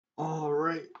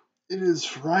It is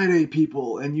Friday,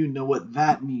 people, and you know what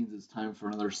that means. It's time for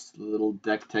another little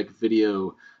deck tech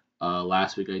video.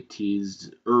 Last week I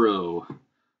teased Uro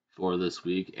for this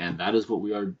week, and that is what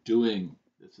we are doing.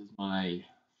 This is my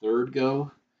third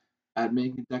go at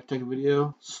making a deck tech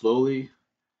video. Slowly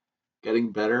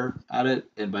getting better at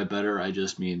it, and by better I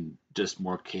just mean just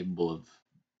more capable of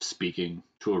speaking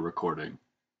to a recording,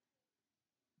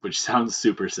 which sounds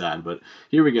super sad, but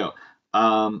here we go.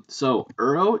 So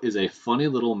Uro is a funny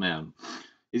little man.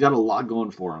 He's got a lot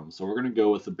going for him, so we're gonna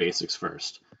go with the basics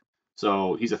first.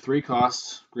 So he's a 3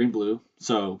 cost green blue.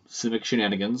 So Simic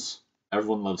shenanigans.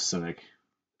 Everyone loves Simic.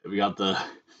 We got the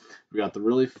we got the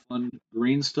really fun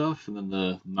green stuff and then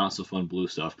the not so fun blue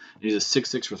stuff. And he's a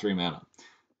 6/6 for 3 mana,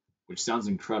 which sounds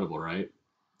incredible, right?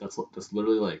 That's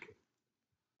literally like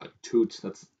a toot.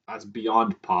 That's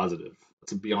beyond positive.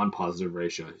 That's a beyond positive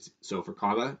ratio. So for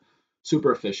combat,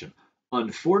 super efficient.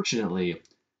 Unfortunately,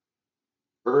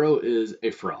 Uro is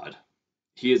a fraud.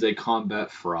 He is a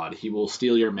combat fraud. He will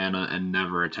steal your mana and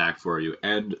never attack for you.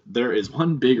 And there is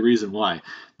one big reason why.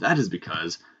 That is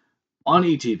because on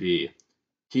ETB,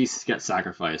 he gets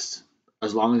sacrificed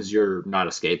as long as you're not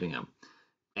escaping him.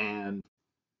 And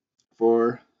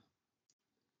for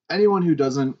anyone who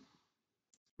doesn't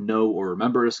know or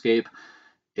remember escape,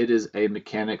 it is a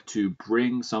mechanic to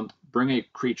bring a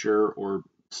creature or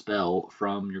spell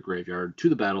from your graveyard to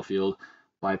the battlefield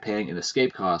by paying an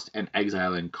escape cost and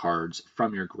exiling cards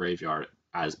from your graveyard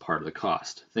as part of the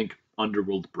cost. Think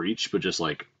Underworld Breach, but just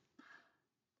like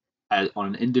on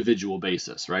an individual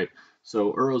basis, right?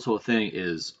 So Uro's whole thing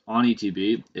is on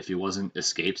ETB, if he wasn't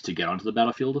escaped to get onto the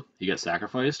battlefield, he gets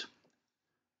sacrificed.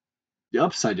 The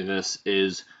upside to this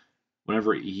is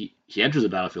whenever he enters the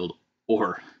battlefield,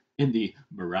 or in the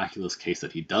miraculous case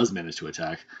that he does manage to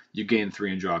attack, you gain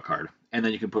 3 and draw a card. And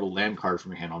then you can put a land card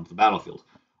from your hand onto the battlefield.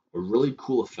 A really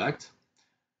cool effect.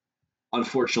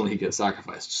 Unfortunately, he gets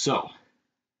sacrificed. So,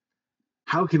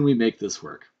 how can we make this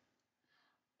work?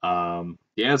 The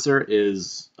answer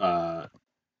is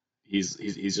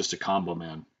he's just a combo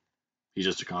man. He's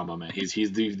just a combo man.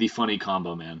 He's the funny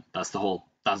combo man. That's the whole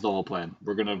plan.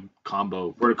 We're gonna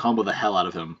combo the hell out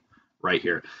of him right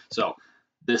here. So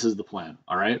this is the plan.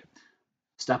 All right.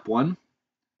 Step 1,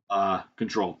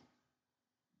 control.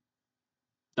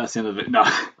 That's the end of it.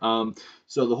 No.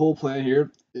 So the whole plan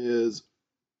here is,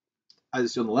 as you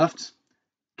see on the left,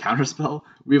 counterspell.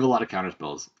 We have a lot of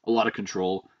counterspells, a lot of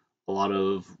control, a lot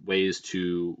of ways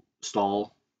to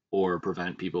stall or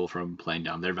prevent people from playing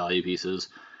down their value pieces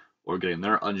or getting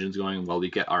their engines going while we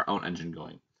get our own engine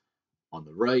going. On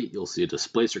the right, you'll see a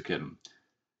Displacer Kitten.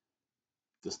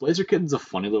 Displacer Kitten's a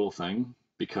funny little thing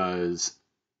because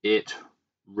it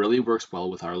really works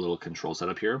well with our little control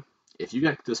setup here. If you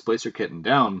get Displacer Kitten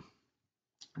down,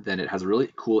 then it has a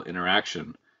really cool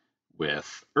interaction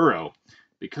with Uro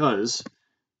because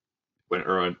when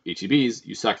Uro ETBs,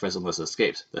 you sacrifice unless it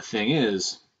escapes. The thing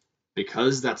is,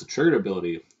 because that's a triggered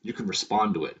ability, you can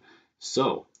respond to it.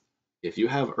 So if you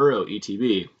have Uro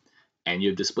ETB and you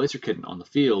have Displacer Kitten on the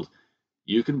field,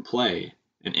 you can play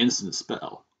an instant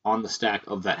spell on the stack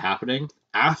of that happening.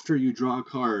 After you draw a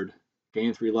card,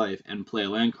 gain 3 life, and play a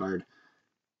land card,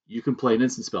 you can play an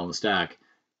instant spell on the stack,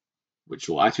 which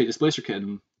will activate Displacer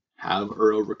Kitten, have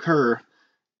Uro recur,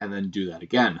 and then do that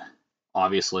again.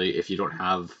 Obviously, if you don't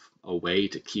have a way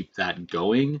to keep that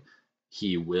going,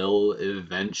 he will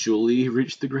eventually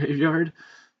reach the graveyard.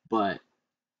 But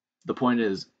the point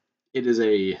is, it is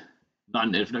not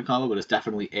an infinite combo, but it's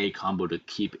definitely a combo to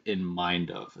keep in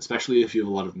mind of, especially if you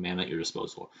have a lot of mana at your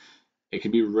disposal. It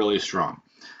can be really strong.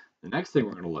 The next thing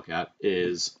we're going to look at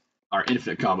is our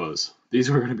infinite combos. These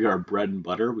are going to be our bread and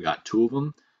butter. We got 2 of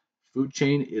them. Food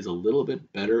Chain is a little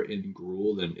bit better in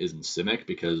Gruul than is in Simic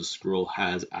because Gruul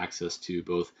has access to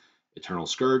both Eternal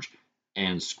Scourge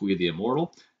and Squee the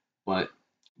Immortal, but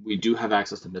we do have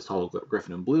access to Misthollow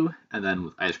Griffin in blue, and then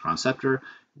with Icecrown Scepter,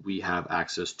 we have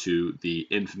access to the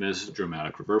infamous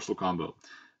Dramatic Reversal combo.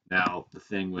 Now, the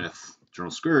thing with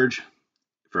Eternal Scourge,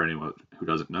 for anyone who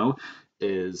doesn't know,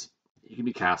 is it can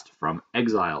be cast from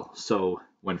exile. So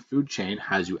when Food Chain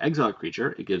has you exile a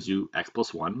creature, it gives you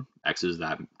X+1. X is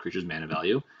that creature's mana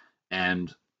value.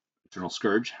 And Eternal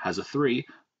Scourge has a 3,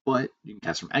 but you can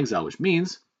cast from exile, which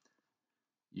means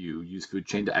you use Food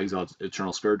Chain to exile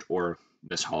Eternal Scourge or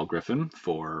Misthollow Griffin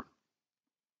for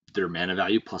their mana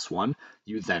value +1.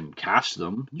 You then cast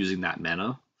them using that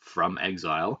mana from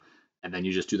exile, and then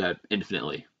you just do that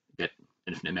infinitely. Get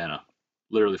infinite mana,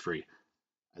 literally free.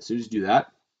 As soon as you do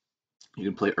that, you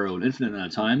can play Uro an infinite amount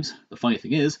of times. The funny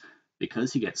thing is,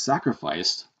 because he gets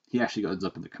sacrificed, he actually ends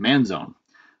up in the command zone,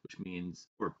 which means,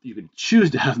 or you can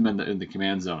choose to have him in the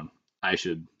command zone, I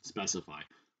should specify,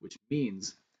 which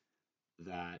means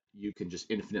that you can just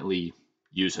infinitely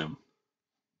use him.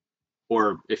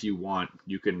 Or if you want,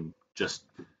 you can just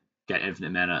get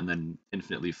infinite mana and then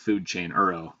infinitely food chain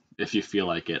Uro if you feel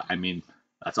like it. I mean,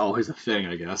 that's always a thing,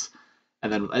 I guess.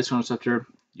 And then with Ice Receptor,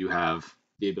 you have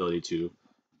the ability to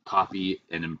copy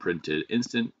an imprinted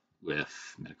instant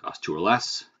with mana cost 2 or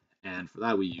less. And for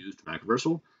that, we use Dramatic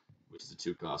Reversal, which is a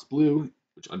 2-cost blue,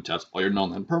 which untaps all your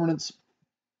non-land permanents,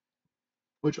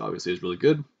 which obviously is really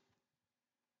good.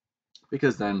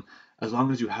 Because then, as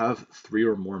long as you have 3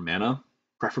 or more mana,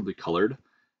 preferably colored,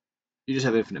 you just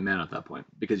have infinite mana at that point.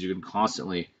 Because you can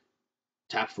constantly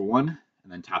tap for 1,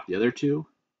 and then tap the other 2,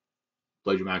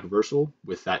 play Dramatic Reversal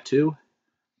with that 2,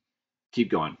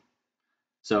 keep going.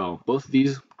 So both of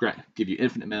these give you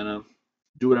infinite mana,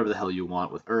 do whatever the hell you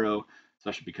want with Uro,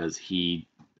 especially because he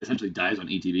essentially dies on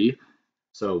ETB.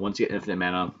 So once you get infinite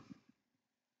mana,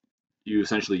 you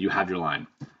have your line.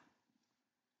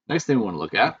 Next thing we want to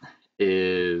look at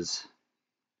is,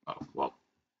 oh, well,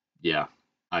 yeah,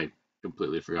 I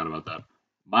completely forgot about that.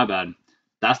 My bad.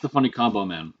 That's the funny combo,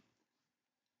 man.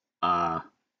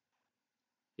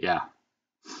 Yeah.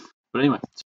 But anyway,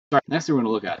 sorry. Next thing we're going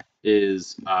to look at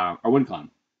is our win con.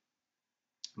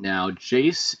 Now,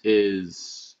 Jace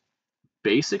is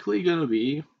basically going to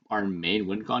be our main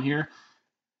win con here.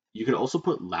 You could also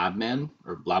put Labman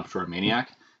or Laboratory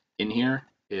Maniac in here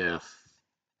if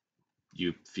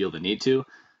you feel the need to.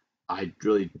 I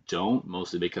really don't,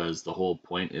 mostly because the whole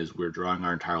point is we're drawing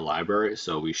our entire library,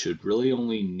 so we should really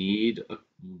only need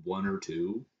 1 or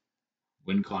 2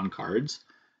 win con cards.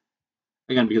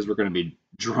 Again, because we're going to be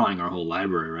drawing our whole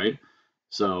library, right?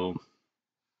 So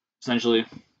essentially,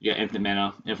 you get infinite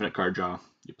mana, infinite card draw.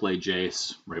 You play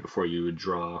Jace right before you would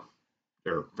draw,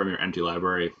 or from your empty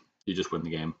library, you just win the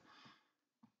game.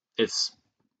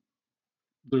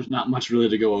 There's not much really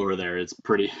to go over there. It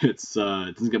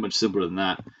doesn't get much simpler than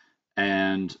that.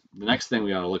 And the next thing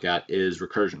we got to look at is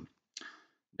recursion.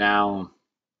 Now,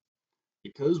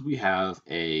 because we have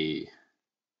a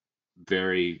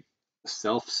very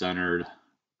self-centered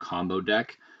combo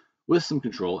deck with some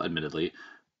control, admittedly,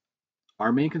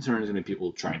 our main concern is going to be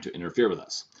people trying to interfere with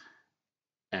us.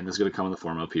 And this is going to come in the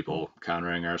form of people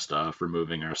countering our stuff,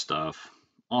 removing our stuff,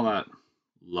 all that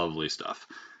lovely stuff.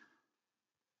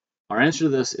 Our answer to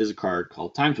this is a card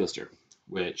called Time Twister,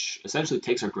 which essentially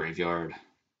takes our graveyard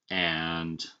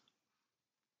and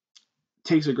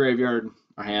takes a graveyard,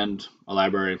 our hand, a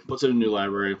library, puts it in a new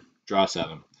library, draw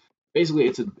 7. Basically,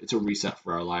 it's a reset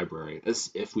for our library.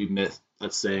 As if we miss,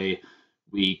 let's say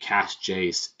we cast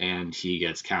Jace and he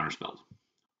gets counterspelled,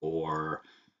 or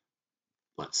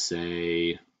let's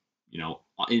say,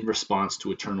 in response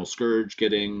to Eternal Scourge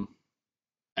getting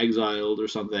exiled or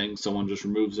something, someone just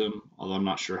removes him. Although I'm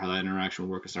not sure how that interaction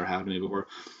will work. It's never happened to me before.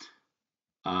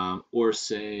 Or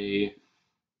say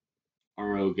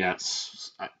Uro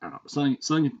gets, I don't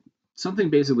know, something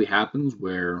basically happens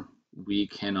where we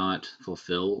cannot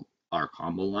fulfill our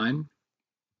combo line.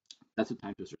 That's what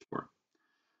Time Twister's for.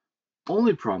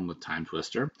 Only problem with Time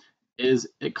Twister is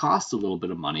it costs a little bit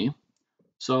of money.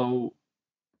 So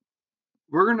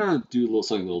we're gonna do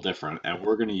something a little different, and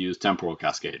we're gonna use Temporal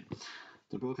Cascade.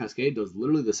 Temporal Cascade does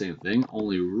literally the same thing,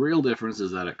 only real difference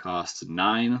is that it costs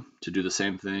 9 to do the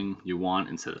same thing you want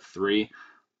instead of 3.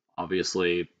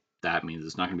 Obviously, that means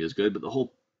it's not going to be as good, but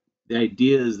the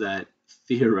idea is that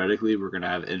theoretically we're going to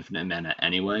have infinite mana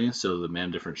anyway, so the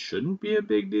mana difference shouldn't be a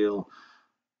big deal.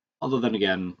 Although then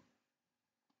again,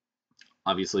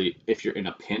 obviously, if you're in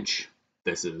a pinch,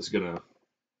 this is going to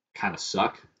kind of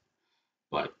suck,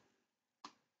 but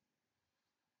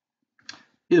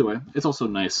either way, it's also a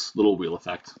nice little wheel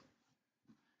effect.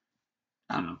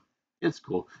 I don't know. It's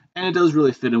cool. And it does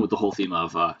really fit in with the whole theme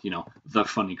of, the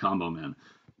funny combo man.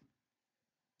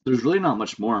 There's really not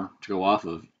much more to go off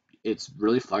of. It's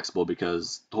really flexible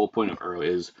because the whole point of Uro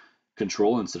is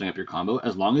control and setting up your combo.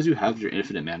 As long as you have your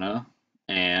infinite mana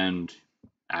and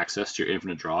access to your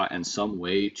infinite draw and some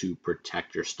way to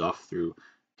protect your stuff through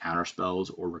counter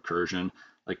spells or recursion,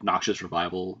 like Noxious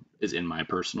Revival is in my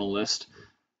personal list.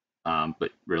 But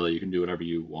really, you can do whatever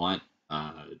you want.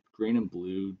 Green and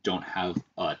blue don't have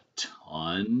a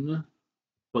ton,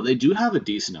 but they do have a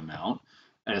decent amount.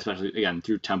 And especially, again,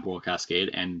 through Temporal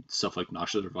Cascade and stuff like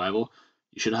Noxious Revival,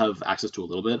 you should have access to a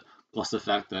little bit. Plus the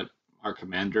fact that our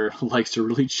commander likes to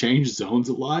really change zones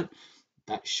a lot.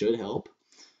 That should help.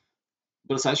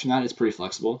 But aside from that, it's pretty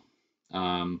flexible.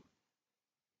 Again,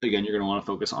 you're going to want to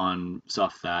focus on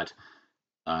stuff that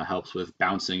helps with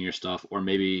bouncing your stuff or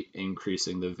maybe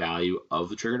increasing the value of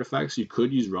the triggered effects. You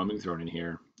could use Roaming Throne in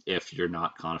here if you're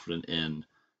not confident in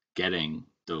getting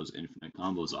those infinite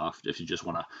combos off. If you just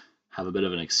want to have a bit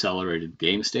of an accelerated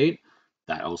game state,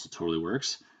 that also totally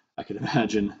works. I could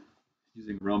imagine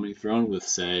using Roaming Throne with,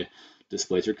 say,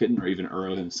 Displacer Kitten or even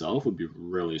Uro himself would be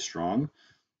really strong.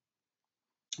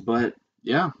 But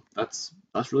yeah, that's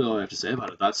really all I have to say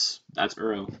about it. That's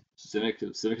Uro. Simic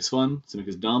is fun. Simic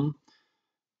is dumb.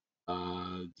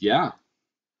 Yeah.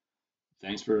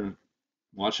 Thanks for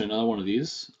watching another one of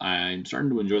these. I'm starting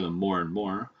to enjoy them more and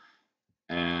more,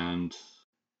 and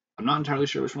I'm not entirely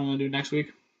sure which one I'm gonna do next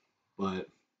week, but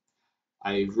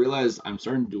I realized I'm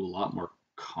starting to do a lot more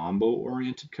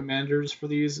combo-oriented commanders for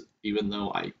these, even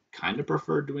though I kind of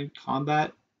prefer doing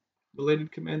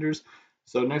combat-related commanders.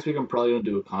 So next week I'm probably gonna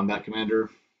do a combat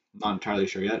commander. Not entirely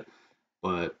sure yet,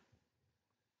 but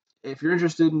if you're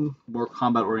interested in more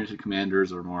combat oriented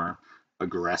commanders or more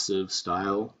aggressive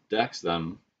style decks,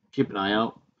 then keep an eye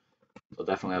out. I'll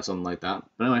definitely have something like that.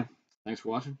 But anyway, thanks for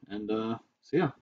watching and see ya.